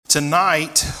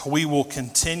Tonight, we will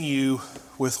continue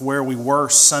with where we were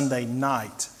Sunday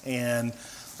night. And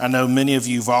I know many of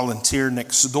you volunteer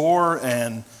next door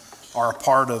and are a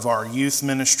part of our youth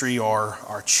ministry or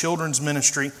our children's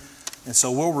ministry. And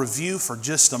so we'll review for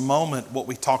just a moment what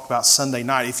we talked about Sunday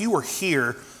night. If you were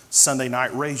here Sunday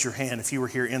night, raise your hand if you were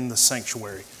here in the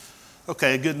sanctuary.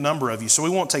 Okay, a good number of you. So we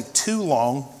won't take too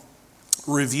long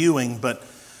reviewing, but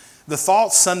the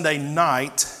thought Sunday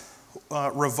night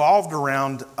revolved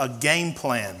around a game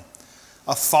plan,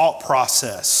 a thought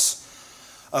process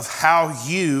of how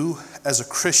you as a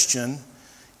Christian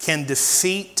can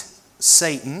defeat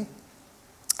Satan,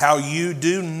 how you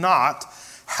do not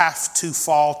have to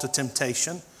fall to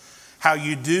temptation, how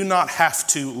you do not have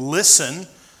to listen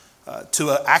to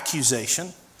an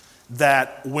accusation,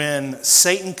 that when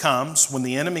Satan comes, when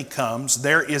the enemy comes,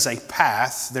 there is a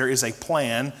path, there is a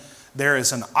plan, there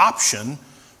is an option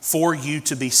for you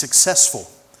to be successful.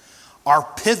 Our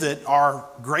pivot, our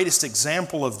greatest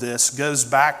example of this goes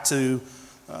back to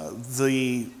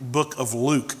the book of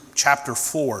Luke, chapter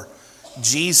 4.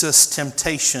 Jesus'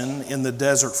 temptation in the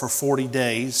desert for 40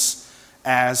 days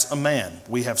as a man.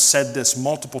 We have said this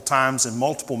multiple times, and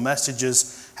multiple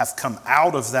messages have come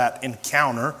out of that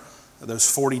encounter, those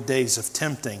 40 days of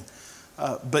tempting.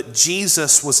 But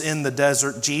Jesus was in the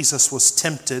desert. Jesus was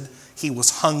tempted. He was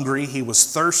hungry. He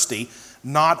was thirsty.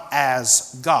 Not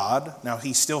as God. Now,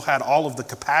 he still had all of the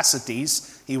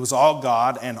capacities. He was all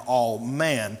God and all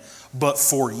man. But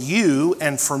for you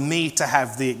and for me to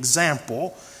have the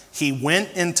example, he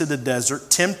went into the desert,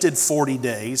 tempted 40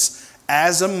 days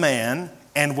as a man,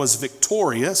 and was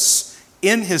victorious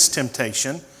in his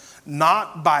temptation,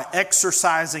 not by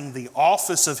exercising the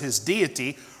office of his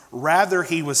deity. Rather,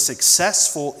 he was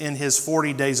successful in his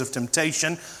 40 days of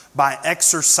temptation by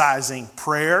exercising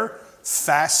prayer,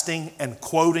 fasting, and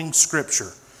quoting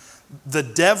scripture. The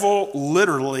devil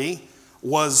literally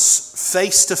was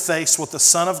face to face with the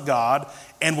Son of God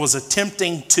and was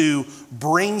attempting to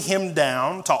bring him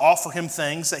down, to offer him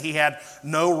things that he had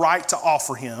no right to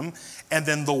offer him. And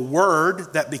then the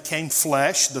Word that became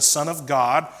flesh, the Son of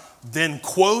God, then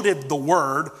quoted the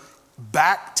Word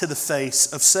back to the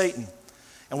face of Satan.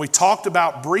 And we talked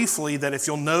about briefly that if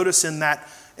you'll notice in that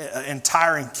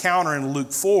entire encounter in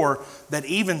Luke 4, that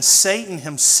even Satan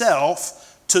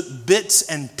himself took bits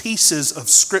and pieces of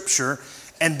Scripture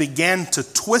and began to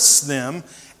twist them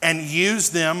and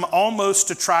use them almost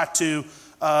to try to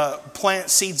plant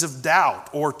seeds of doubt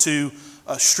or to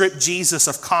strip Jesus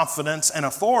of confidence and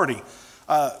authority.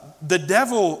 The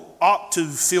devil ought to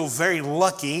feel very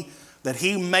lucky that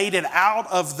he made it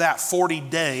out of that 40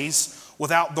 days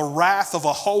without the wrath of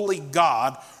a holy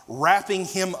God wrapping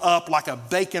him up like a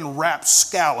bacon-wrapped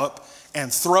scallop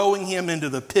and throwing him into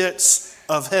the pits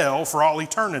of hell for all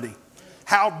eternity.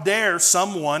 How dare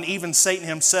someone, even Satan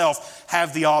himself,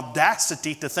 have the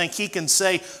audacity to think he can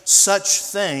say such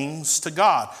things to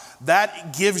God?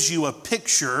 That gives you a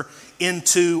picture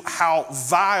into how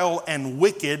vile and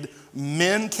wicked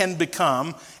men can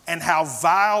become and how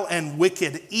vile and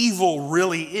wicked evil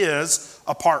really is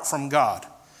apart from God.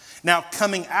 Now,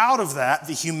 coming out of that,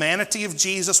 the humanity of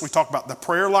Jesus, we talked about the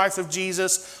prayer life of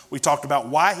Jesus, we talked about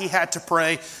why he had to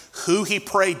pray, who he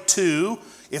prayed to,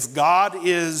 if God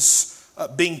is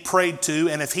being prayed to,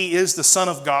 and if he is the Son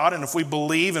of God, and if we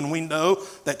believe and we know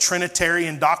that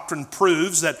Trinitarian doctrine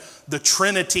proves that the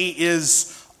Trinity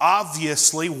is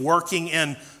obviously working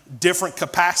in different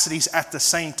capacities at the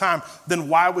same time, then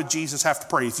why would Jesus have to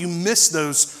pray? If you miss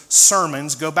those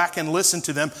sermons, go back and listen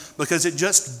to them, because it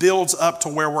just builds up to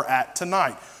where we're at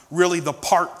tonight. Really the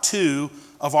part 2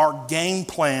 of our game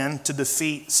plan to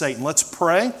defeat Satan. Let's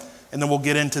pray, and then we'll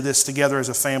get into this together as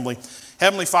a family.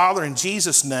 Heavenly Father, in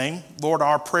Jesus' name, Lord,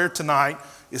 our prayer tonight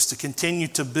is to continue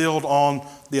to build on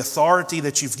the authority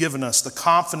that you've given us, the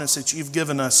confidence that you've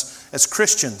given us as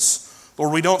Christians.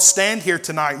 Lord, we don't stand here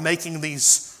tonight making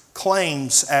these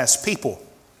claims as people.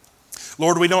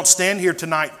 Lord, we don't stand here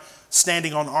tonight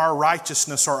standing on our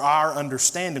righteousness or our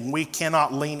understanding. We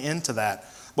cannot lean into that.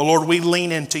 But Lord, we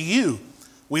lean into you.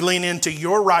 We lean into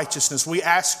your righteousness. We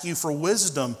ask you for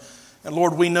wisdom. And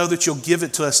Lord, we know that you'll give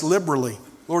it to us liberally.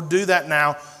 Lord, do that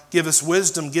now. Give us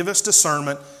wisdom. Give us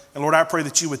discernment. And Lord, I pray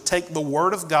that you would take the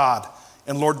word of God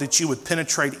and Lord, that you would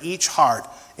penetrate each heart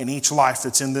and each life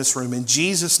that's in this room. In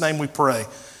Jesus' name we pray.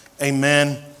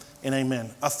 Amen and amen.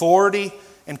 Authority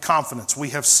and confidence. We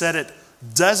have said it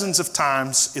dozens of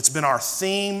times. It's been our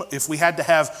theme. If we had to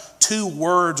have 2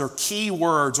 words or key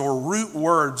words or root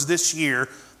words this year,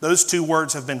 those 2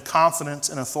 words have been confidence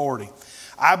and authority.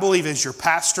 I believe as your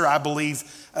pastor, I believe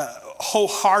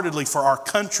wholeheartedly for our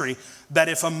country that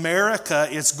if America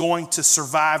is going to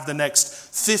survive the next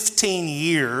 15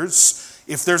 years,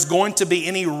 if there's going to be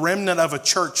any remnant of a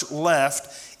church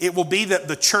left, it will be that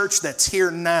the church that's here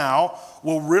now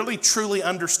will really truly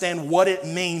understand what it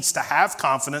means to have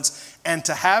confidence and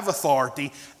to have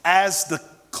authority as the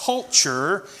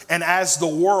culture and as the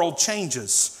world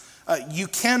changes. You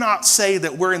cannot say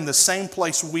that we're in the same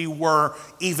place we were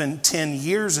even 10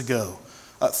 years ago.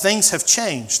 Things have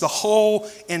changed. The whole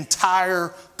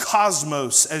entire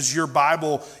cosmos, as your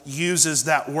Bible uses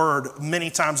that word many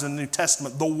times in the New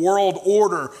Testament, the world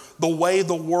order, the way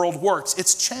the world works,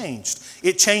 it's changed.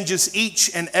 It changes each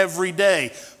and every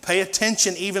day. Pay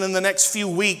attention even in the next few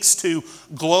weeks to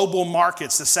global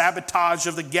markets, the sabotage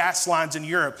of the gas lines in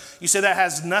Europe. You say that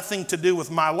has nothing to do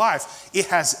with my life. It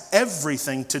has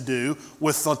everything to do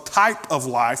with the type of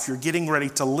life you're getting ready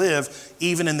to live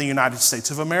even in the United States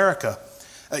of America.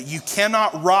 You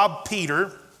cannot rob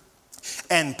Peter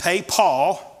and pay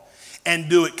Paul and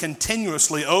do it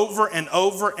continuously over and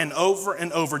over and over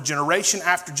and over, generation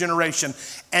after generation,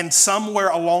 and somewhere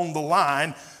along the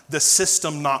line, the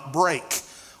system not break.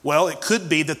 Well, it could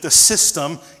be that the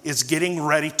system is getting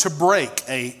ready to break,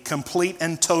 a complete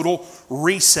and total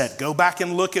reset. Go back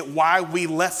and look at why we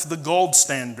left the gold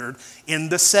standard in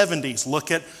the 70s.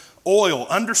 Look at oil.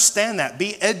 Understand that.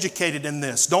 Be educated in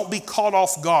this. Don't be caught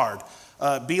off guard.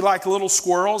 Be like little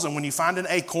squirrels, and when you find an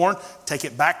acorn, take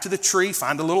it back to the tree,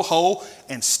 find a little hole,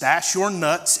 and stash your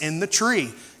nuts in the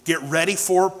tree. Get ready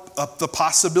for the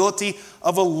possibility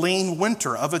of a lean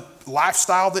winter, of a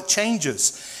lifestyle that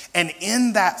changes. And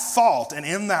in that thought and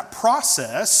in that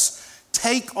process,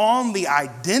 take on the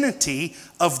identity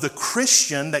of the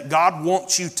Christian that God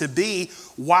wants you to be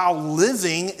while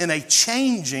living in a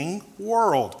changing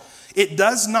world. It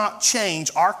does not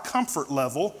change our comfort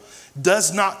level,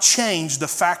 does not change the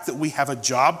fact that we have a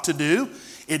job to do.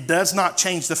 It does not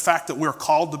change the fact that we're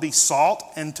called to be salt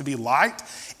and to be light.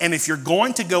 And if you're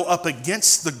going to go up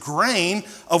against the grain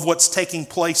of what's taking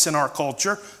place in our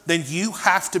culture, then you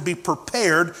have to be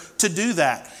prepared to do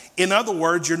that. In other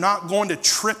words, you're not going to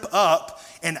trip up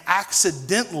and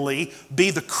accidentally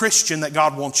be the Christian that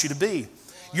God wants you to be.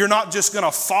 You're not just going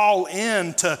to fall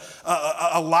into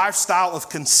a lifestyle of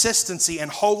consistency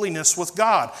and holiness with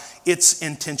God. It's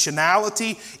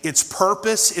intentionality, it's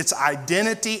purpose, it's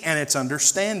identity, and it's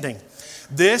understanding.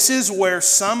 This is where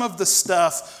some of the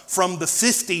stuff from the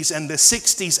 50s and the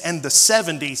 60s and the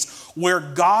 70s, where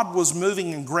God was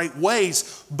moving in great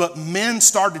ways, but men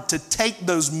started to take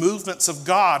those movements of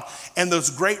God and those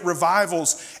great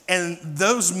revivals, and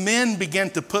those men began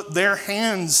to put their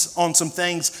hands on some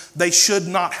things they should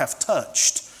not have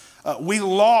touched. We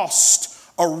lost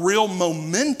a real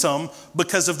momentum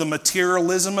because of the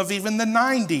materialism of even the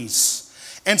 90s.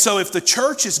 And so if the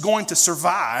church is going to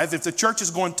survive, if the church is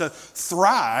going to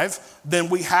thrive, then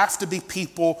we have to be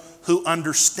people who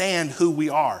understand who we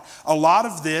are. A lot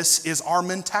of this is our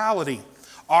mentality,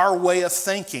 our way of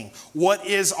thinking. What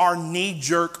is our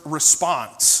knee-jerk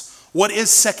response? What is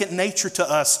second nature to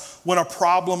us when a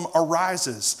problem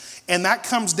arises? And that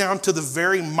comes down to the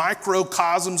very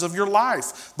microcosms of your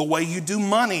life, the way you do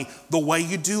money, the way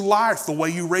you do life, the way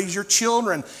you raise your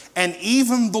children, and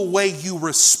even the way you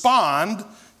respond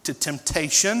to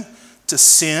temptation, to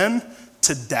sin,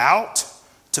 to doubt,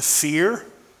 to fear.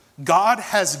 God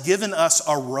has given us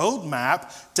a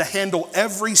roadmap to handle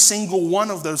every single one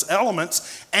of those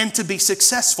elements and to be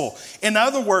successful. In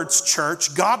other words,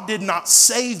 church, God did not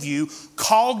save you,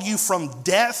 called you from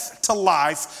death to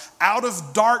life, out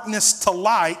of darkness to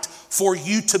light for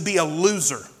you to be a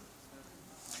loser.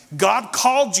 God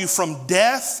called you from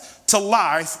death to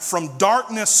life, from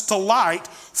darkness to light,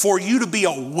 for you to be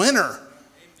a winner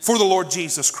for the Lord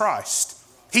Jesus Christ.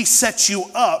 He sets you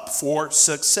up for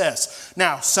success.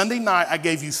 Now, Sunday night, I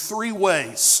gave you three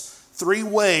ways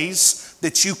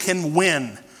that you can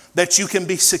win, that you can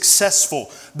be successful,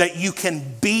 that you can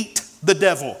beat the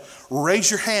devil.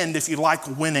 Raise your hand if you like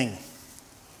winning.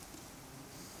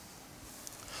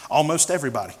 Almost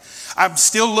everybody. I'm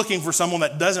still looking for someone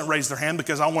that doesn't raise their hand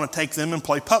because I want to take them and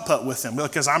play putt-putt with them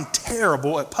because I'm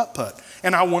terrible at putt-putt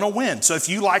and I want to win. So if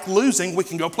you like losing, we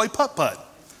can go play putt-putt.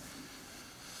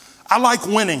 I like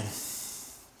winning.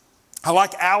 I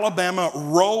like Alabama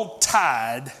Roll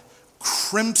Tide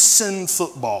Crimson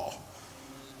football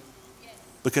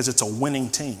because it's a winning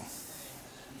team.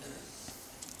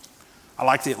 I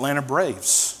like the Atlanta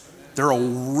Braves. They're a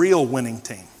real winning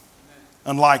team,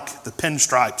 unlike the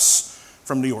Pinstripes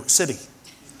from New York City,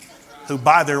 who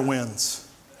buy their wins,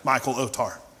 Michael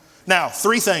Otar. Now,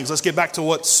 three things. Let's get back to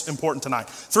what's important tonight.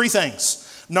 Three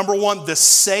things. Number one, the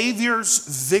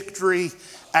Savior's victory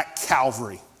at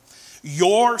Calvary.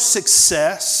 Your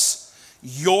success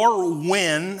Your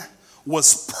win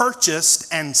was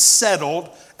purchased and settled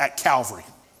at Calvary.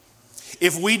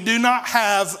 If we do not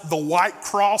have the white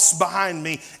cross behind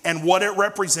me and what it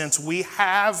represents, we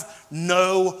have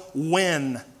no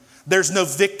win. There's no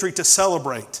victory to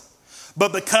celebrate.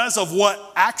 But because of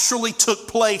what actually took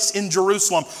place in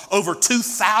Jerusalem over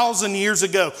 2,000 years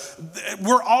ago,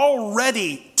 we're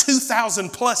already 2,000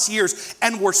 plus years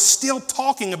and we're still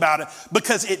talking about it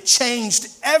because it changed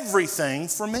everything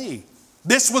for me.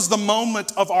 This was the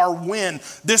moment of our win.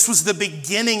 This was the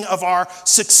beginning of our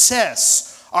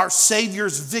success, our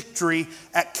Savior's victory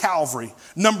at Calvary.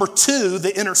 Number two,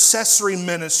 the intercessory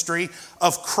ministry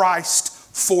of Christ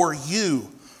for you.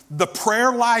 The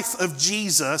prayer life of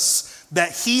Jesus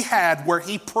that he had where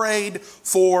he prayed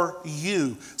for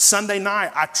you. Sunday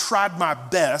night, I tried my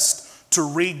best to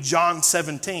read John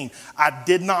 17. I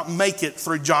did not make it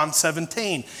through John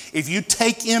 17. If you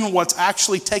take in what's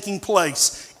actually taking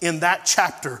place in that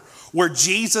chapter, where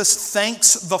Jesus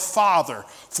thanks the Father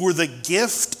for the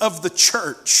gift of the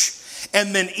church,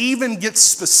 and then even gets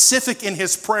specific in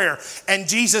his prayer. And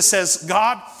Jesus says,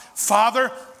 God,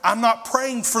 Father, I'm not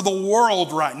praying for the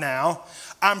world right now.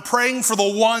 I'm praying for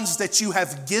the ones that you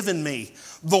have given me,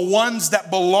 the ones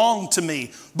that belong to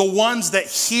me, the ones that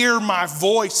hear my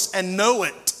voice and know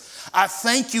it. I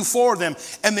thank you for them.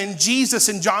 And then Jesus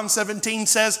in John 17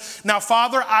 says, now,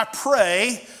 Father, I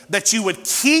pray that you would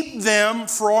keep them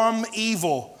from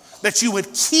evil, that you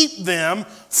would keep them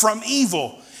from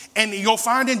evil. And you'll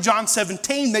find in John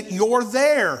 17 that you're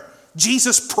there.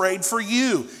 Jesus prayed for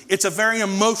you. It's a very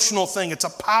emotional thing. It's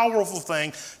a powerful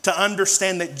thing to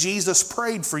understand that Jesus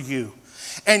prayed for you.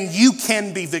 And you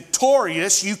can be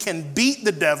victorious. You can beat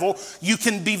the devil. You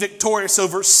can be victorious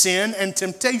over sin and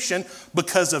temptation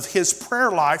because of his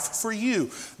prayer life for you.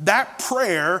 That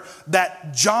prayer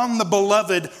that John the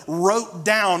Beloved wrote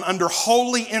down under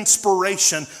holy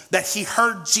inspiration that he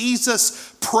heard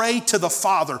Jesus pray to the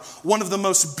Father. One of the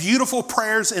most beautiful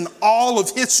prayers in all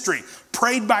of history,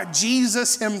 prayed by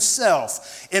Jesus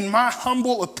himself. In my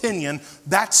humble opinion,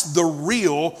 that's the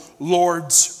real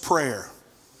Lord's Prayer.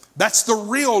 That's the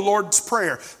real Lord's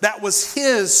Prayer. That was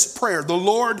his prayer, the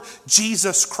Lord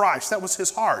Jesus Christ. That was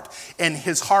his heart. And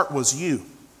his heart was you.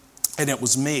 And it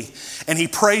was me. And he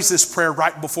prays this prayer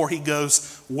right before he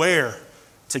goes where?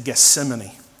 To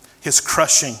Gethsemane. His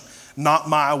crushing, not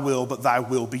my will, but thy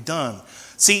will be done.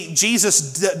 See,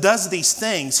 Jesus does these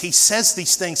things. He says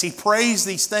these things. He prays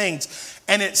these things.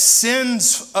 And it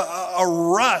sends a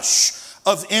rush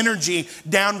of energy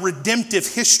down redemptive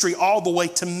history all the way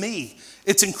to me.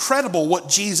 It's incredible what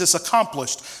Jesus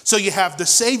accomplished. So you have the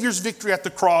Savior's victory at the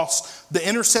cross, the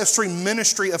intercessory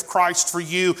ministry of Christ for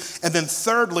you, and then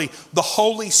thirdly, the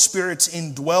Holy Spirit's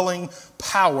indwelling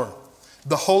power.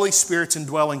 The Holy Spirit's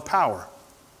indwelling power.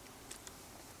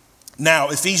 Now,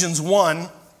 Ephesians 1,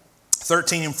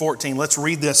 13 and 14. Let's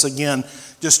read this again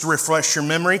just to refresh your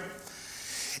memory.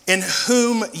 In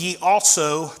whom ye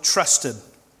also trusted.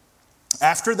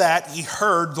 After that ye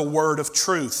heard the word of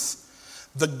truth,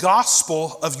 the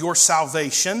gospel of your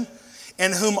salvation,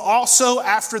 in whom also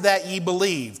after that ye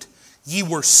believed. Ye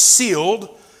were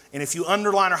sealed, and if you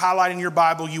underline or highlight in your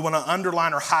Bible, you want to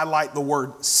underline or highlight the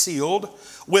word sealed,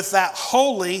 with that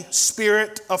Holy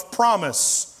Spirit of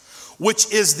promise,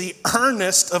 which is the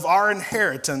earnest of our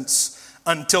inheritance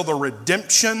until the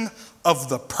redemption of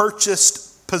the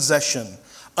purchased possession,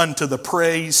 unto the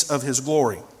praise of his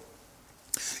glory.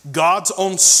 God's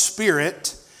own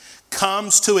Spirit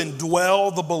comes to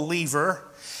indwell the believer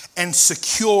and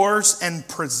secures and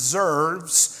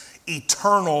preserves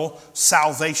eternal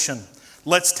salvation.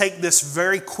 Let's take this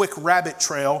very quick rabbit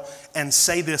trail and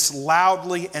say this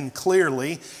loudly and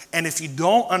clearly. And if you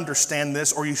don't understand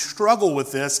this or you struggle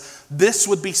with this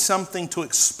would be something to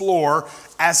explore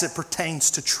as it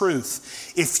pertains to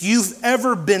truth. If you've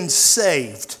ever been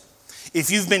saved, if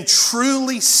you've been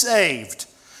truly saved,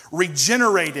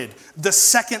 regenerated, the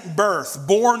second birth,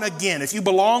 born again, if you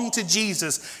belong to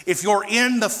Jesus, if you're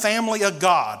in the family of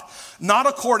God, not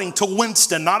according to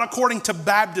Winston, not according to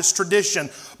Baptist tradition,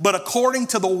 but according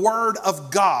to the Word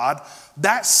of God,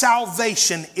 that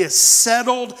salvation is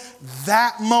settled,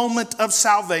 that moment of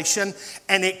salvation,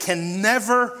 and it can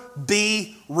never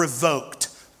be revoked,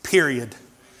 period.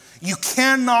 You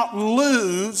cannot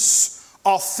lose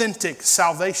authentic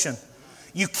salvation.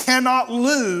 You cannot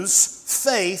lose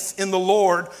faith in the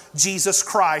Lord Jesus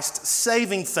Christ.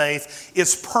 Saving faith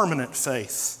is permanent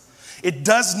faith. It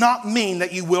does not mean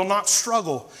that you will not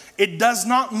struggle. It does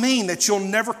not mean that you'll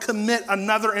never commit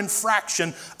another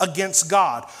infraction against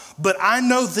God. But I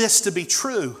know this to be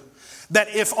true,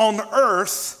 that if on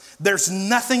earth There's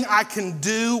nothing I can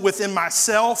do within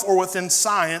myself or within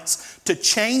science to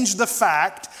change the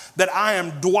fact that I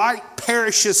am Dwight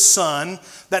Parrish's son,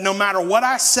 that no matter what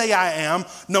I say I am,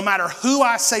 no matter who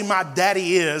I say my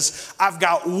daddy is, I've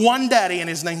got one daddy and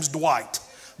his name's Dwight.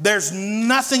 There's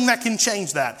nothing that can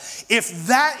change that. If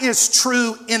that is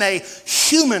true in a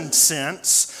human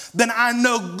sense, then I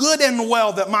know good and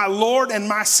well that my Lord and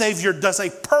my Savior does a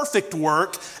perfect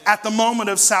work at the moment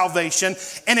of salvation.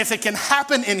 And if it can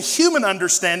happen in human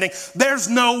understanding, there's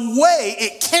no way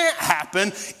it can't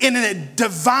happen in a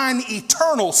divine,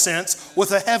 eternal sense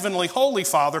with a heavenly, holy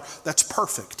Father that's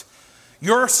perfect.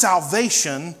 Your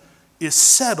salvation is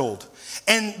settled.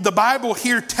 And the Bible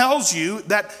here tells you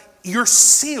that you're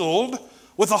sealed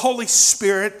with the Holy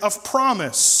Spirit of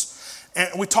promise. And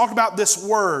we talked about this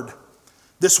word.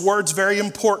 This word's very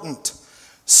important.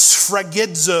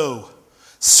 Sphragidzo.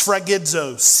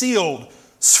 Sphragidzo. Sealed.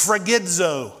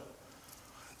 Sphragidzo.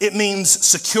 It means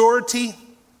security.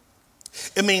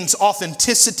 It means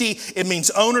authenticity. It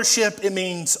means ownership. It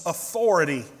means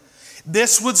authority.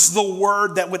 This was the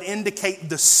word that would indicate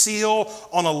the seal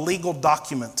on a legal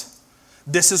document.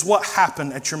 This is what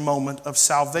happened at your moment of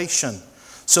salvation.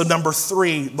 So number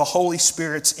 3, the Holy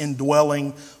Spirit's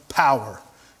indwelling power.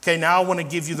 Okay, now I want to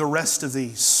give you the rest of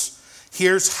these.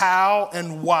 Here's how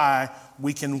and why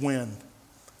we can win.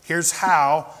 Here's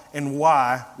how and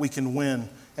why we can win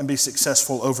and be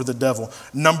successful over the devil.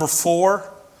 Number 4,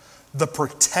 the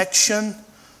protection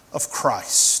of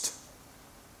Christ.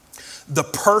 The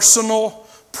personal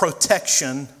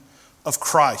protection of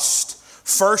Christ.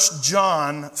 1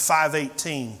 John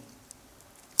 5:18.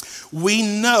 We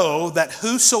know that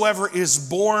whosoever is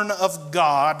born of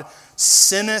God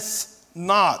sinneth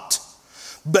not,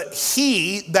 but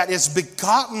he that is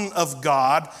begotten of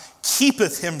God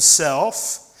keepeth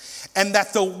himself, and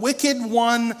that the wicked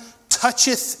one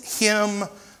toucheth him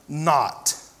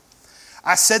not.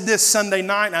 I said this Sunday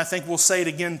night, and I think we'll say it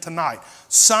again tonight.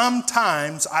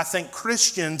 Sometimes I think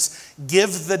Christians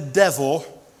give the devil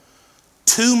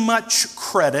too much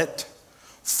credit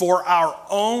for our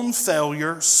own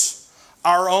failures,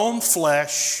 our own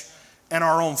flesh, and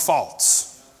our own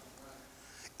faults.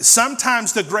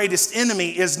 Sometimes the greatest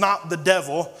enemy is not the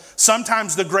devil.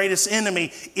 Sometimes the greatest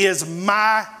enemy is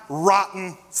my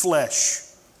rotten flesh.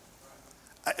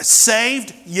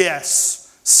 Saved?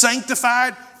 Yes.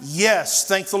 Sanctified? Yes,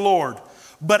 thank the Lord.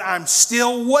 But I'm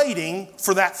still waiting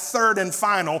for that third and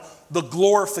final, the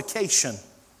glorification.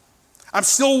 I'm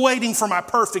still waiting for my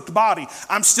perfect body.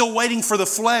 I'm still waiting for the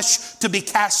flesh to be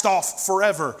cast off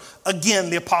forever. Again,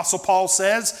 the Apostle Paul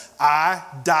says, I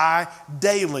die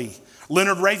daily.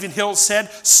 Leonard Ravenhill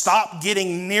said, stop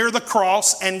getting near the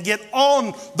cross and get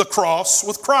on the cross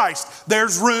with Christ.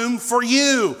 There's room for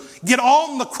you. Get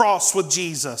on the cross with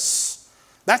Jesus.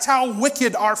 That's how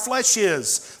wicked our flesh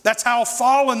is. That's how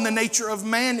fallen the nature of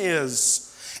man is.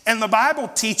 And the Bible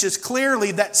teaches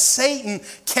clearly that Satan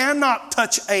cannot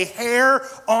touch a hair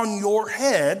on your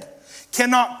head,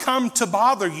 cannot come to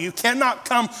bother you, cannot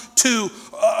come to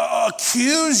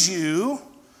accuse you,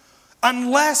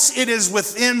 unless it is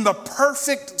within the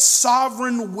perfect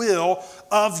sovereign will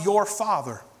of your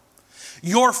Father.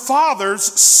 Your Father's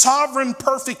sovereign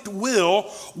perfect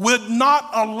will would not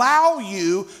allow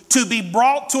you to be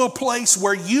brought to a place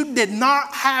where you did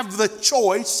not have the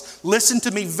choice. Listen to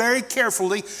me very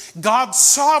carefully. God's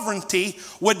sovereignty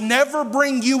would never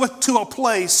bring you to a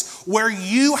place where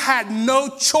you had no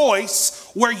choice,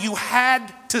 where you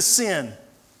had to sin.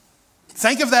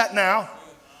 Think of that now.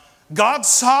 God's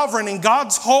sovereign and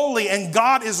God's holy and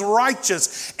God is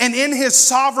righteous. And in his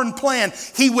sovereign plan,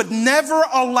 he would never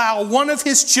allow one of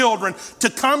his children to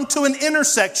come to an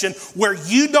intersection where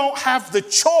you don't have the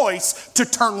choice to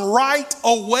turn right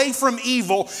away from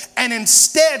evil and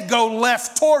instead go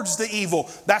left towards the evil.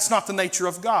 That's not the nature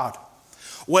of God.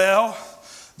 Well,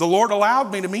 the Lord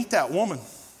allowed me to meet that woman.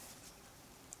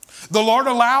 The Lord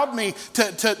allowed me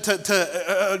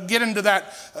to get into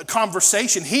that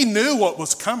conversation. He knew what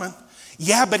was coming.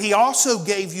 Yeah, but he also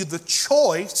gave you the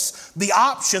choice, the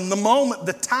option, the moment,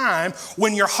 the time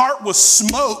when your heart was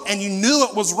smote and you knew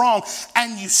it was wrong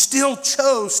and you still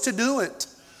chose to do it.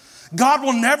 God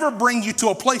will never bring you to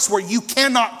a place where you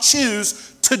cannot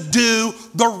choose to do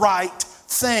the right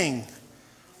thing.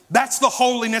 That's the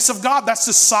holiness of God. That's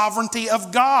the sovereignty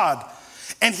of God.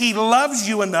 And he loves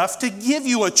you enough to give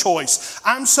you a choice.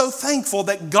 I'm so thankful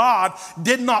that God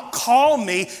did not call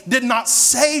me, did not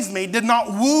save me, did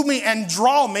not woo me and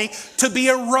draw me to be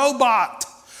a robot.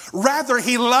 Rather,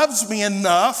 he loves me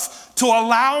enough to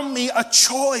allow me a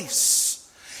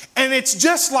choice. And it's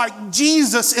just like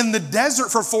Jesus in the desert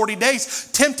for 40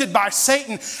 days, tempted by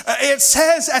Satan. It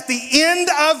says at the end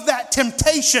of that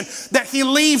temptation that he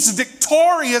leaves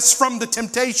victorious from the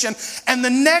temptation. And the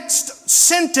next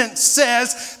sentence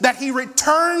says that he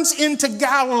returns into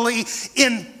Galilee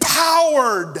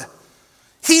empowered.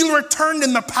 He returned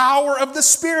in the power of the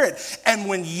Spirit. And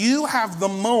when you have the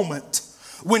moment,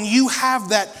 when you have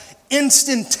that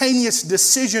instantaneous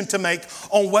decision to make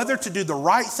on whether to do the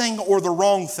right thing or the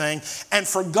wrong thing, and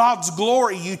for God's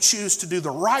glory you choose to do the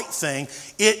right thing,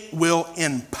 it will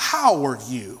empower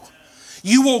you.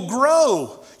 You will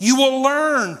grow. You will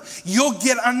learn. You'll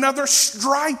get another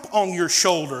stripe on your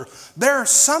shoulder. There are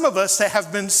some of us that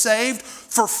have been saved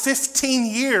for 15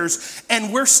 years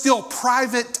and we're still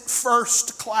private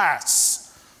first class.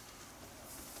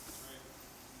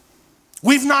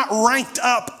 We've not ranked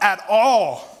up at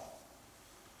all.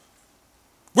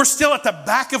 We're still at the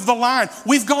back of the line.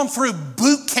 We've gone through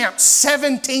boot camp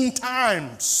 17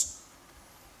 times.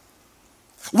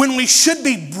 When we should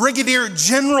be brigadier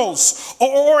generals,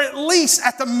 or at least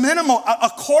at the minimum a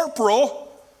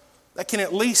corporal that can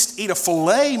at least eat a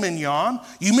filet mignon.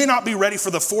 You may not be ready for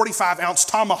the 45-ounce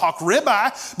tomahawk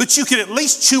ribeye, but you can at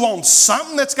least chew on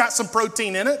something that's got some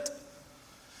protein in it.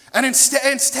 And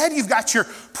instead you've got your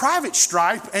private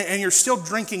stripe and you're still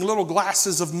drinking little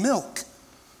glasses of milk.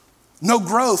 No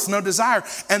growth, no desire.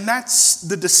 And that's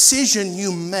the decision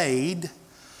you made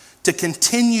to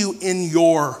continue in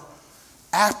your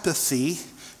apathy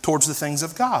towards the things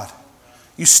of God.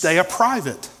 You stay a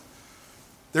private.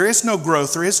 There is no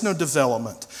growth, there is no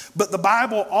development. But the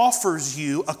Bible offers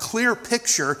you a clear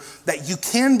picture that you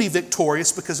can be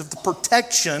victorious because of the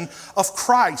protection of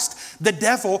Christ. The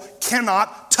devil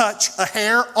cannot touch a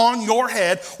hair on your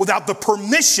head without the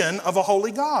permission of a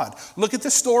holy God. Look at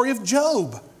the story of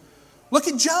Job. Look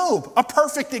at Job, a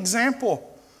perfect example.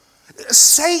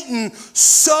 Satan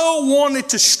so wanted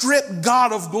to strip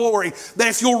God of glory that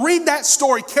if you'll read that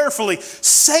story carefully,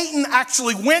 Satan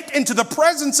actually went into the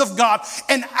presence of God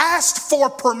and asked for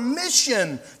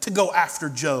permission to go after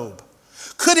Job.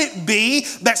 Could it be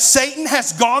that Satan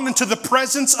has gone into the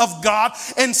presence of God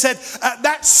and said,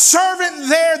 that servant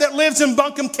there that lives in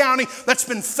Buncombe County that's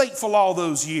been faithful all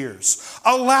those years,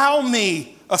 allow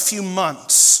me a few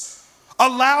months.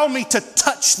 Allow me to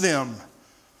touch them.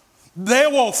 They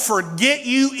will forget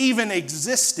you even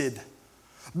existed.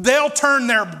 They'll turn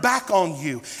their back on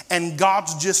you. And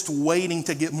God's just waiting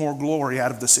to get more glory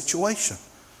out of the situation.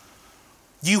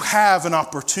 You have an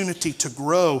opportunity to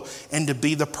grow and to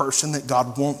be the person that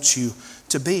God wants you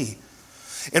to be.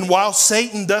 And while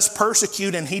Satan does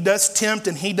persecute and he does tempt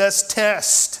and he does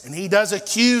test and he does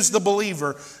accuse the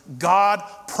believer, God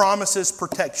promises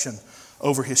protection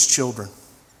over his children.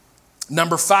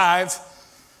 Number 5,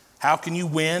 how can you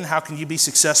win? How can you be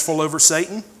successful over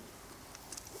Satan?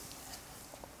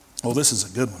 Well, this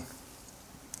is a good one.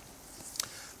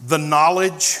 The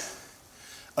knowledge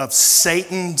of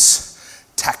Satan's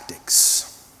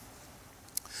tactics.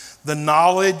 The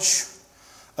knowledge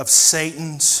of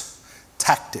Satan's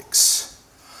tactics.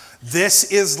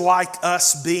 This is like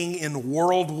us being in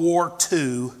World War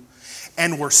II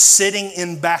and we're sitting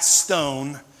in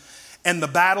Bastogne and the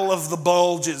Battle of the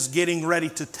Bulge is getting ready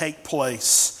to take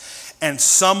place. And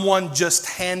someone just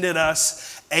handed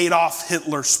us Adolf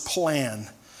Hitler's plan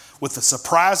with a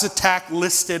surprise attack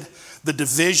listed, the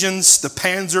divisions, the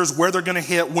panzers, where they're going to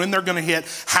hit, when they're going to hit,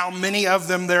 how many of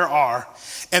them there are.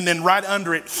 And then right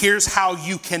under it, here's how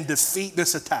you can defeat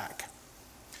this attack.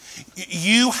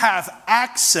 You have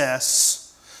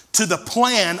access to the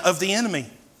plan of the enemy.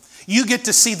 You get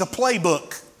to see the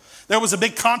playbook. There was a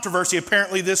big controversy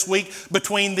apparently this week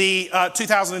between the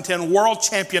 2010 world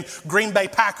champion Green Bay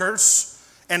Packers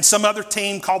and some other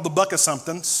team called the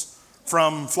Buck-a-Somethings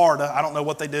from Florida. I don't know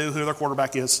what they do, who their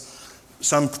quarterback is.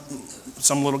 Some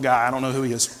little guy, I don't know who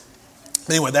he is.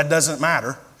 Anyway, that doesn't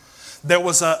matter. There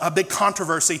was a big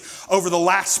controversy over the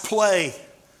last play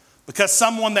because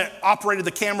someone that operated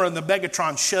the camera in the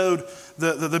Megatron showed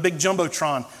the big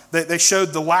Jumbotron. They showed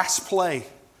the last play.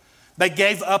 They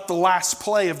gave up the last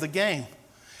play of the game.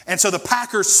 And so the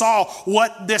Packers saw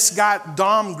what this guy,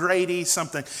 Dom Grady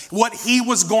something, what he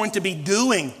was going to be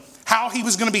doing, how he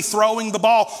was going to be throwing the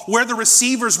ball, where the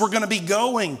receivers were going to be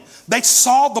going. They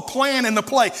saw the plan in the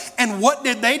play. And what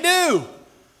did they do?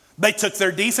 They took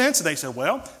their defense and they said,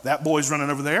 well, that boy's running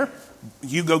over there.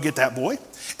 You go get that boy.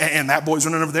 And that boy's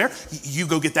running over there. You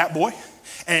go get that boy.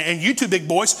 And you two big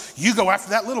boys, you go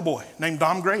after that little boy named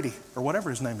Dom Grady or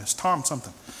whatever his name is, Tom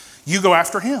something. You go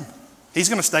after him. He's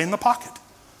going to stay in the pocket.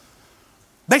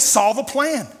 They saw the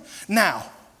plan. Now,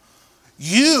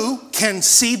 you can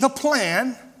see the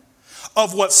plan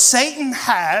of what Satan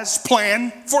has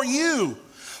planned for you.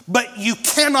 But you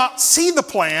cannot see the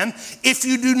plan if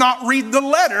you do not read the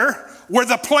letter where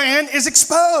the plan is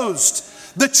exposed.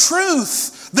 The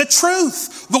truth,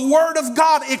 the Word of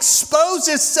God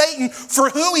exposes Satan for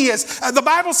who he is. The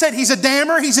Bible said he's a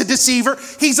damner, he's a deceiver,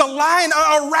 he's a lion,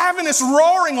 a ravenous,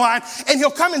 roaring lion, and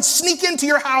he'll come and sneak into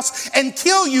your house and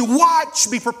kill you.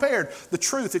 Watch, be prepared. The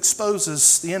truth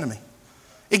exposes the enemy.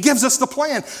 It gives us the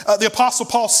plan. The Apostle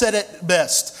Paul said it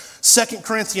best. 2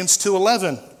 Corinthians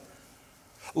 2:11.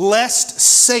 Lest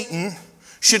Satan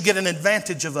should get an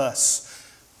advantage of us.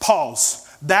 Pause.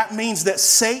 That means that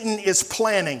Satan is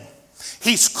planning.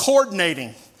 He's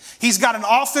coordinating. He's got an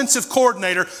offensive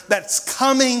coordinator that's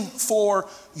coming for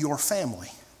your family.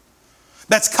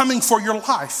 That's coming for your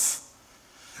life.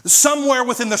 Somewhere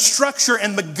within the structure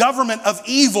and the government of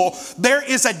evil, there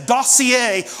is a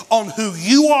dossier on who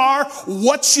you are,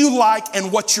 what you like,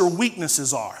 and what your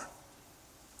weaknesses are.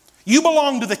 You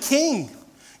belong to the King.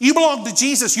 You belong to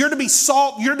Jesus. You're to be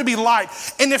salt. You're to be light.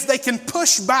 And if they can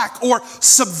push back or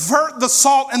subvert the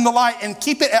salt and the light and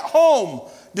keep it at home,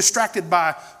 distracted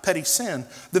by petty sin,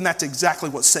 then that's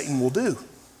exactly what Satan will do.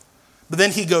 But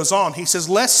then he goes on. He says,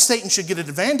 lest Satan should get an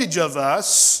advantage of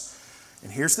us,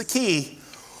 and here's the key,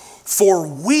 for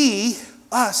we,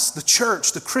 us, the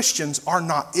church, the Christians, are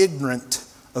not ignorant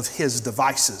of his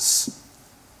devices.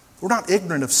 We're not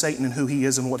ignorant of Satan and who he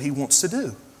is and what he wants to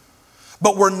do.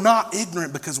 But we're not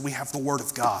ignorant because we have the Word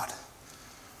of God.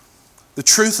 The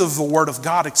truth of the Word of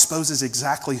God exposes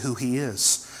exactly who he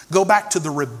is. Go back to the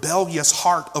rebellious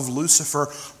heart of Lucifer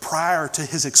prior to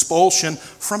his expulsion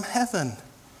from heaven.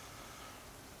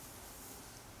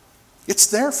 It's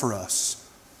there for us.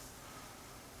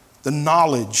 The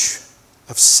knowledge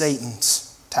of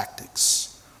Satan's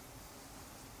tactics.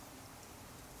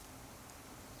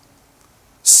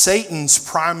 Satan's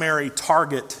primary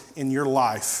target in your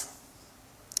life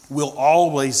will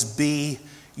always be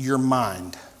your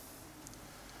mind.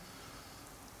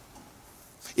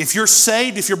 If you're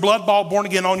saved, if you're blood-bought, born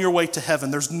again, on your way to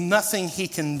heaven, there's nothing he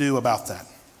can do about that.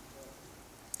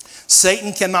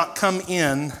 Satan cannot come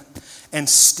in and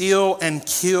steal and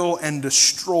kill and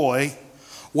destroy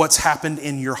what's happened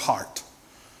in your heart.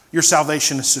 Your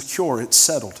salvation is secure, it's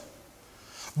settled.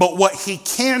 But what he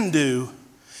can do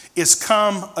is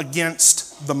come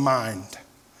against the mind.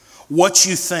 What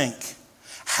you think,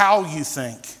 how you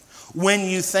think, when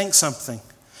you think something,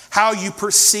 how you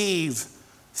perceive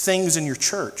things in your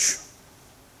church.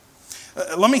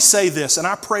 Let me say this, and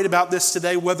I prayed about this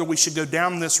today, whether we should go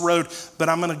down this road, but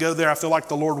I'm going to go there. I feel like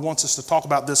the Lord wants us to talk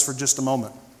about this for just a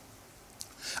moment.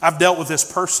 I've dealt with this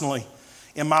personally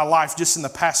in my life just in the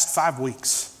past 5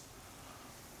 weeks.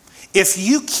 If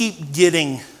you keep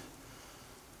getting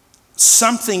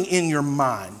something in your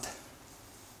mind,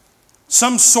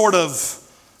 some sort of,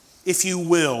 if you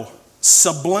will,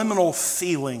 subliminal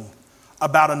feeling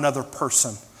about another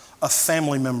person, a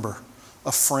family member,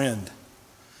 a friend.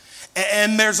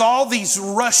 And there's all these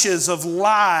rushes of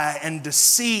lie and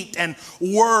deceit and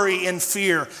worry and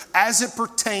fear as it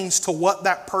pertains to what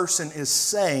that person is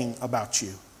saying about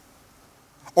you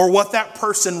or what that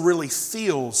person really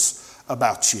feels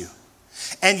about you.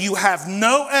 And you have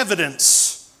no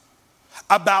evidence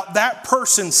about that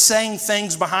person saying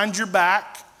things behind your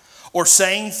back or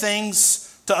saying things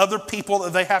to other people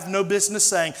that they have no business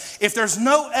saying. If there's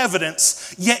no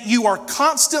evidence, yet you are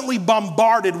constantly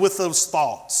bombarded with those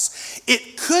thoughts,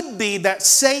 it could be that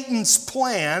Satan's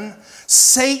plan,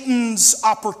 Satan's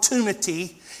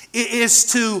opportunity is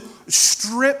to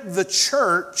strip the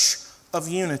church of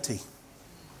unity.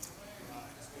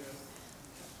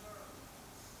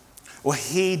 Well,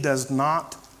 he does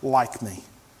not like me.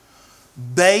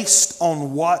 Based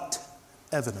on what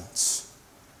evidence?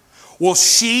 Well,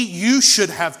 you should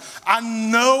have, I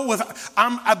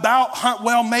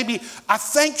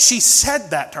think she said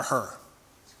that to her.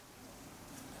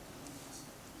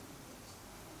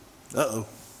 Uh-oh.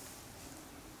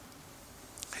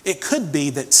 It could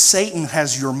be that Satan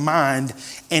has your mind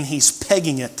and he's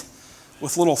pegging it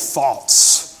with little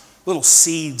thoughts, little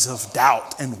seeds of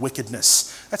doubt and wickedness.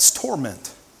 That's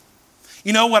torment.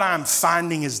 You know what I'm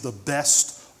finding is the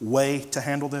best way to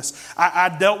handle this?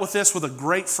 I dealt with this with a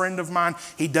great friend of mine.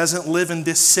 He doesn't live in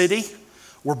this city.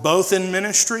 We're both in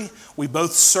ministry. We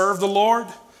both serve the Lord.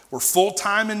 We're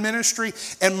full-time in ministry.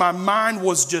 And my mind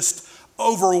was just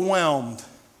overwhelmed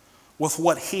with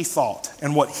what he thought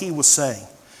and what he was saying.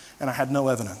 And I had no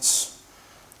evidence.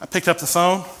 I picked up the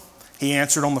phone. He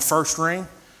answered on the first ring. He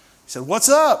said, "What's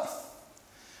up?"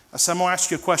 I said, "I'm going to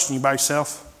ask you a question. You by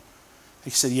yourself?"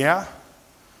 He said, "Yeah."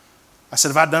 I said,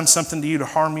 "Have I done something to you to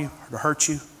harm you or to hurt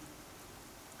you?"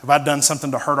 Have I done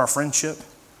something to hurt our friendship?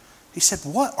 He said,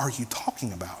 what are you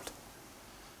talking about?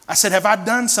 I said, have I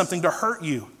done something to hurt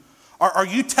you? Are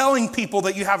you telling people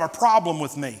that you have a problem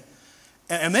with me?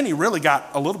 And then he really got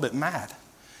a little bit mad.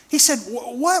 He said,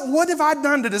 what have I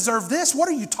done to deserve this? What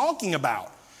are you talking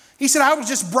about? He said, I was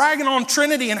just bragging on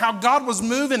Trinity and how God was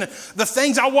moving. The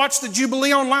things I watched the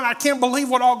Jubilee online, I can't believe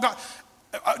what all God...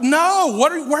 No,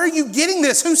 where are you getting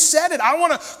this? Who said it? I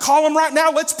want to call him right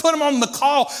now. Let's put him on the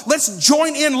call. Let's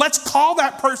join in. Let's call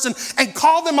that person and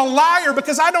call them a liar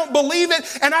because I don't believe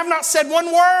it and I've not said one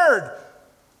word.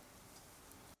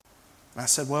 And I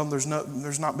said, well, there's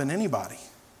not been anybody.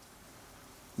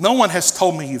 No one has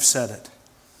told me you've said it.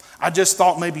 I just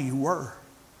thought maybe you were.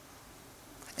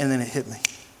 And then it hit me.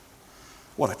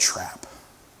 What a trap.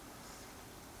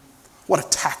 What a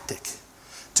tactic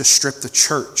to strip the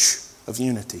church of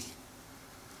unity.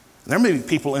 And there may be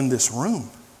people in this room.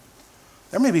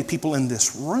 There may be people in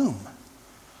this room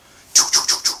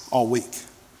all week.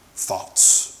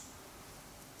 Thoughts.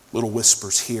 Little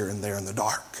whispers here and there in the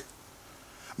dark.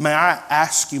 May I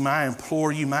ask you, may I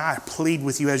implore you, may I plead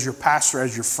with you as your pastor,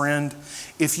 as your friend,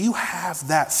 if you have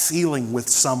that feeling with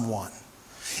someone,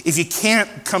 if you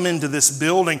can't come into this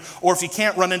building or if you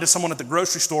can't run into someone at the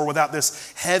grocery store without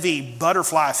this heavy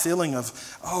butterfly feeling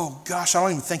of, oh gosh, I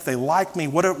don't even think they like me.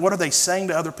 What are they saying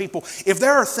to other people? If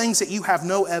there are things that you have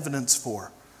no evidence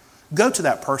for, go to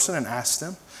that person and ask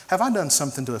them, have I done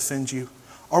something to offend you?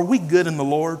 Are we good in the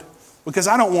Lord? Because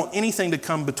I don't want anything to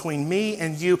come between me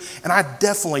and you, and I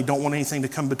definitely don't want anything to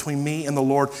come between me and the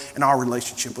Lord and our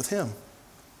relationship with Him.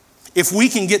 If we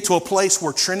can get to a place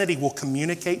where Trinity will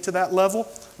communicate to that level,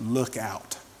 look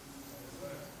out.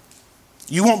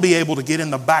 You won't be able to get in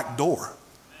the back door.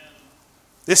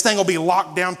 This thing will be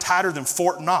locked down tighter than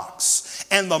Fort Knox.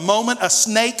 And the moment a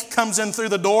snake comes in through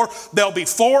the door, there'll be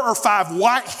 4 or 5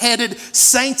 white-headed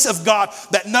saints of God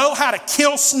that know how to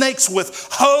kill snakes with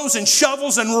hoes and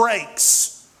shovels and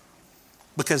rakes.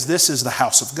 Because this is the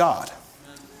house of God.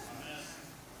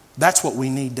 That's what we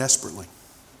need desperately.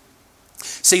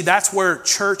 See, that's where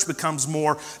church becomes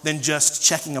more than just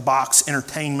checking a box,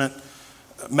 entertainment,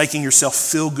 making yourself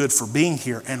feel good for being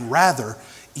here, and rather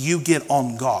you get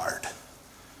on guard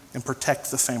and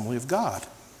protect the family of God.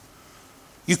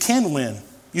 You can win.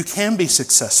 You can be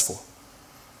successful.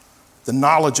 The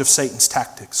knowledge of Satan's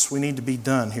tactics. We need to be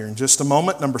done here in just a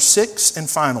moment. Number 6 and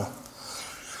final.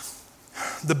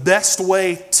 The best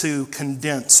way to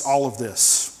condense all of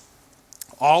this,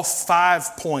 all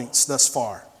 5 points thus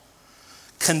far,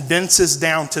 condenses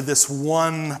down to this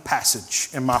one passage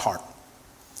in my heart.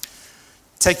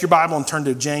 Take your Bible and turn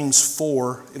to James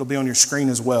 4. It'll be on your screen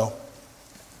as well.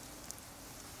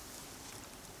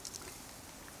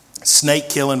 Snake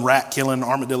killing, rat killing,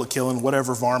 armadillo killing,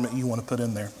 whatever varmint you want to put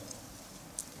in there.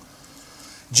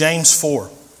 James 4.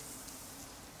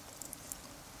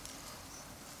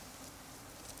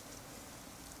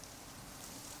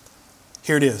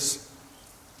 Here it is.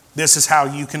 This is how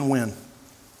you can win.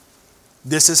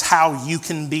 This is how you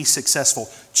can be successful.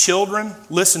 Children,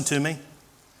 listen to me.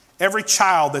 Every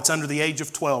child that's under the age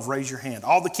of 12, raise your hand.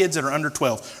 All the kids that are under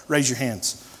 12, raise your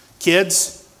hands.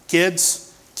 Kids,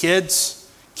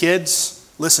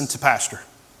 listen to Pastor.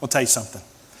 I'll tell you something.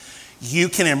 You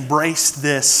can embrace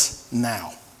this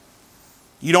now.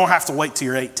 You don't have to wait till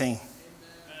you're 18.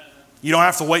 You don't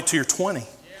have to wait till you're 20.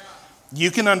 You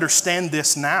can understand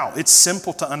this now. It's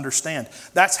simple to understand.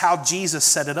 That's how Jesus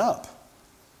set it up.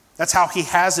 That's how He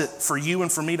has it for you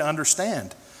and for me to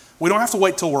understand. We don't have to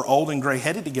wait till we're old and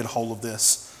gray-headed to get a hold of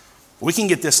this. We can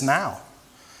get this now.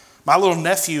 My little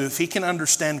nephew, if he can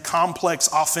understand complex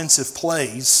offensive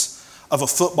plays of a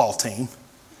football team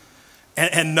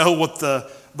and know what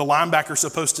the linebacker's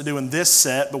supposed to do in this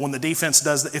set, but when the defense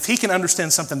does that, if he can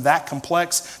understand something that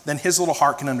complex, then his little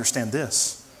heart can understand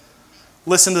this.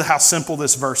 Listen to how simple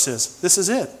this verse is. This is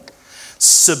it.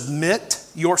 Submit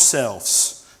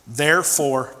yourselves,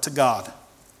 therefore, to God.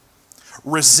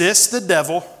 Resist the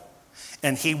devil,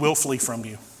 and he will flee from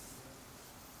you.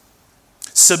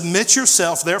 Submit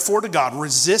yourself, therefore, to God.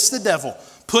 Resist the devil.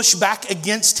 Push back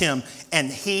against him, and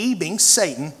he, being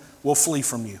Satan, will flee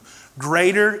from you.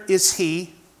 Greater is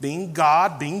he, being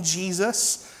God, being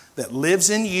Jesus, that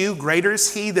lives in you. Greater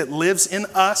is he that lives in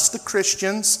us, the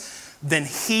Christians, than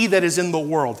he that is in the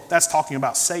world. That's talking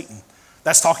about Satan.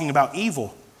 That's talking about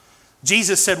evil.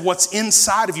 Jesus said what's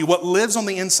inside of you, what lives on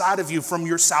the inside of you from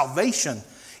your salvation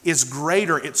is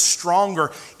greater, it's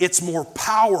stronger, it's more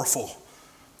powerful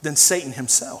than Satan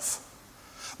himself.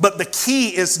 But the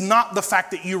key is not the fact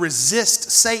that you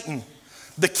resist Satan.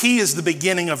 The key is the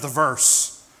beginning of the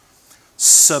verse.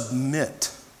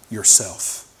 Submit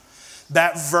yourself.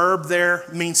 That verb there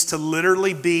means to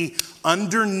literally be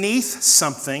underneath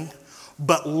something,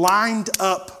 but lined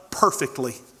up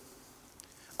perfectly.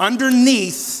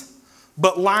 Underneath,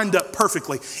 but lined up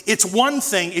perfectly. It's one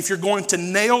thing if you're going to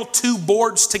nail two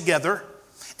boards together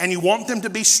and you want them to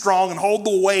be strong and hold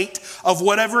the weight of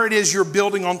whatever it is you're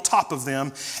building on top of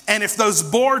them. And if those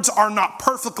boards are not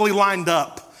perfectly lined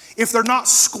up, if they're not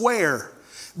square,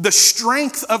 the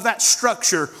strength of that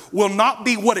structure will not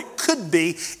be what it could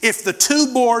be if the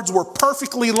two boards were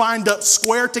perfectly lined up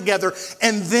square together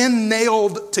and then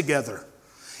nailed together.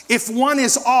 If one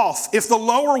is off, if the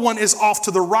lower one is off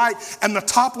to the right and the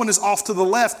top one is off to the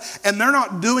left, and they're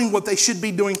not doing what they should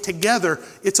be doing together,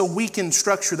 it's a weakened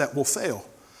structure that will fail.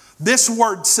 This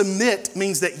word submit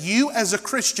means that you as a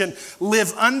Christian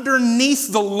live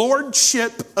underneath the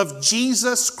lordship of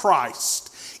Jesus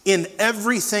Christ in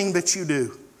everything that you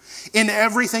do, in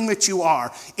everything that you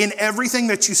are, in everything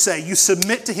that you say. You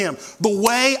submit to Him. The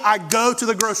way I go to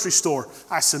the grocery store,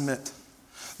 I submit.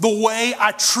 The way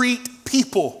I treat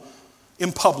people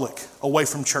in public away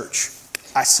from church,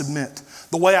 I submit.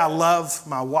 The way I love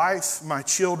my wife, my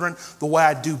children, the way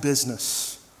I do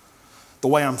business, the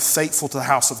way I'm faithful to the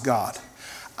house of God,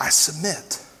 I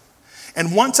submit.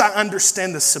 And once I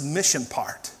understand the submission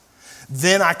part,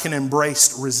 then I can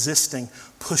embrace resisting,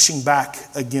 pushing back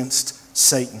against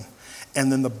Satan.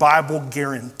 And then the Bible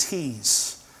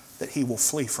guarantees that he will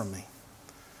flee from me.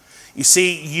 You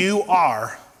see, you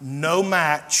are no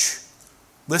match.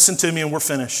 Listen to me and we're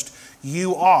finished.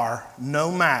 You are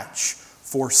no match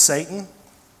for Satan.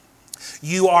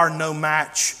 You are no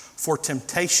match for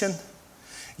temptation.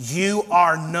 You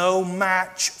are no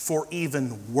match for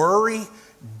even worry,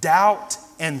 doubt,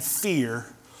 and fear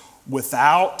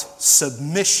without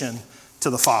submission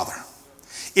to the Father.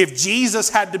 If Jesus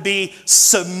had to be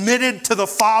submitted to the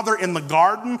Father in the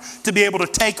garden to be able to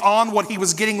take on what he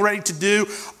was getting ready to do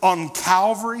on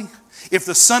Calvary, if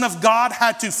the Son of God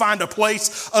had to find a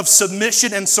place of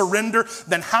submission and surrender,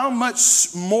 then how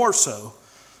much more so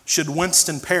should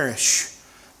Winston Parish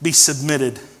be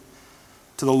submitted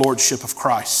to the Lordship of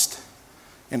Christ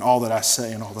in all that I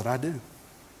say and all that I do?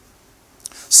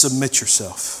 Submit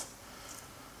yourself.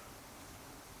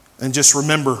 And just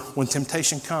remember, when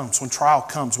temptation comes, when trial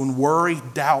comes, when worry,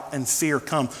 doubt, and fear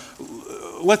come,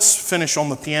 let's finish on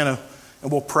the piano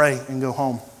and we'll pray and go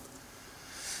home.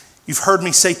 You've heard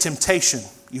me say temptation.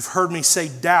 You've heard me say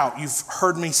doubt. You've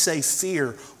heard me say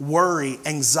fear, worry,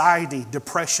 anxiety,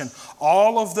 depression.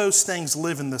 All of those things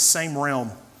live in the same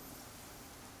realm.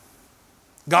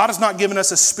 God has not given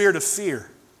us a spirit of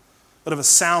fear, but of a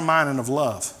sound mind and of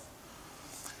love.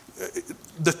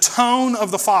 The tone of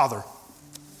the Father.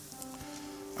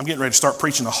 I'm getting ready to start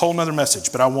preaching a whole nother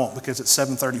message, but I won't because it's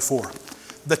 7:34.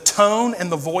 The tone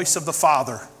and the voice of the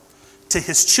Father to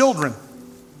his children,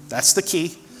 that's the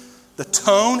key. The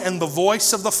tone and the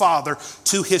voice of the Father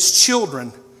to his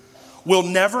children will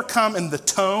never come in the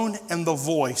tone and the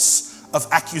voice of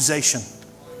accusation.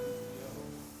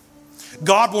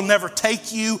 God will never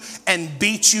take you and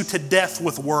beat you to death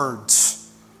with words.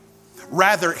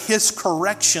 Rather, his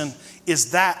correction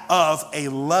is that of a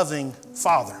loving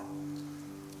Father.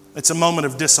 It's a moment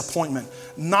of disappointment,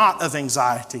 not of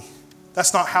anxiety.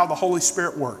 That's not how the Holy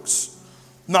Spirit works.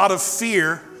 Not of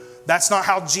fear. That's not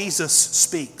how Jesus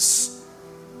speaks.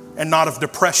 And not of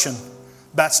depression.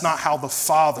 That's not how the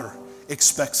Father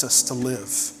expects us to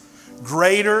live.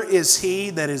 Greater is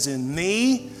he that is in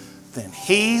me than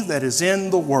he that is in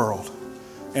the world.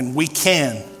 And we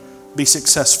can be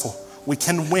successful. We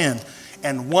can win.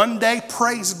 And one day,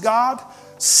 praise God,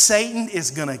 Satan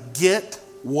is going to get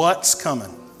what's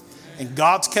coming. And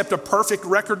God's kept a perfect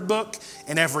record book,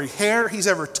 and every hair he's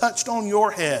ever touched on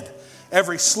your head,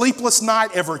 every sleepless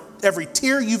night, every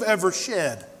tear you've ever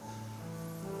shed,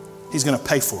 he's going to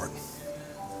pay for it.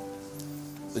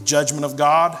 The judgment of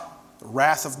God, the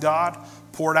wrath of God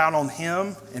poured out on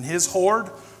him and his horde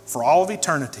for all of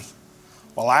eternity,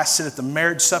 while I sit at the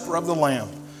marriage supper of the Lamb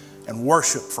and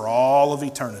worship for all of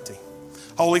eternity.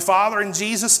 Holy Father, in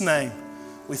Jesus' name,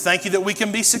 we thank you that we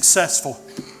can be successful.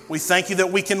 We thank you that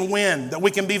we can win, that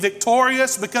we can be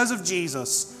victorious because of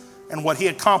Jesus and what he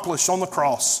accomplished on the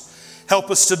cross. Help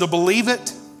us to believe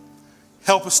it.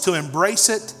 Help us to embrace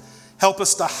it. Help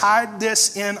us to hide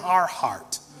this in our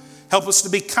heart. Help us to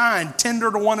be kind, tender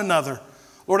to one another.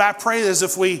 Lord, I pray as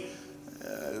if we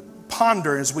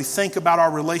ponder, as we think about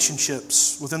our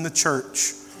relationships within the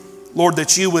church, Lord,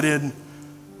 that you would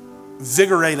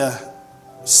invigorate a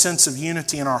sense of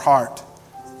unity in our heart.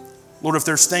 Lord, if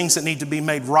there's things that need to be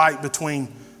made right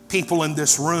between people in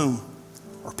this room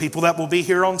or people that will be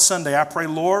here on Sunday, I pray,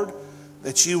 Lord,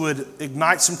 that you would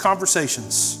ignite some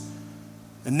conversations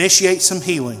initiate some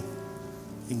healing,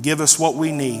 and give us what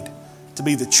we need to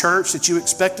be the church that you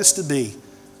expect us to be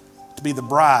the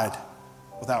bride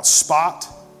without spot,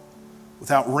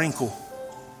 without wrinkle,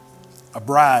 a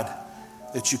bride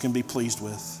that you can be pleased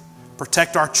with.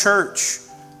 Protect our church,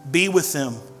 be with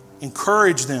them,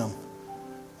 encourage them,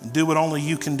 and do what only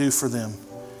you can do for them.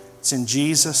 It's in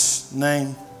Jesus'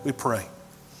 name we pray.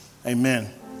 Amen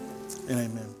and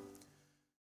amen.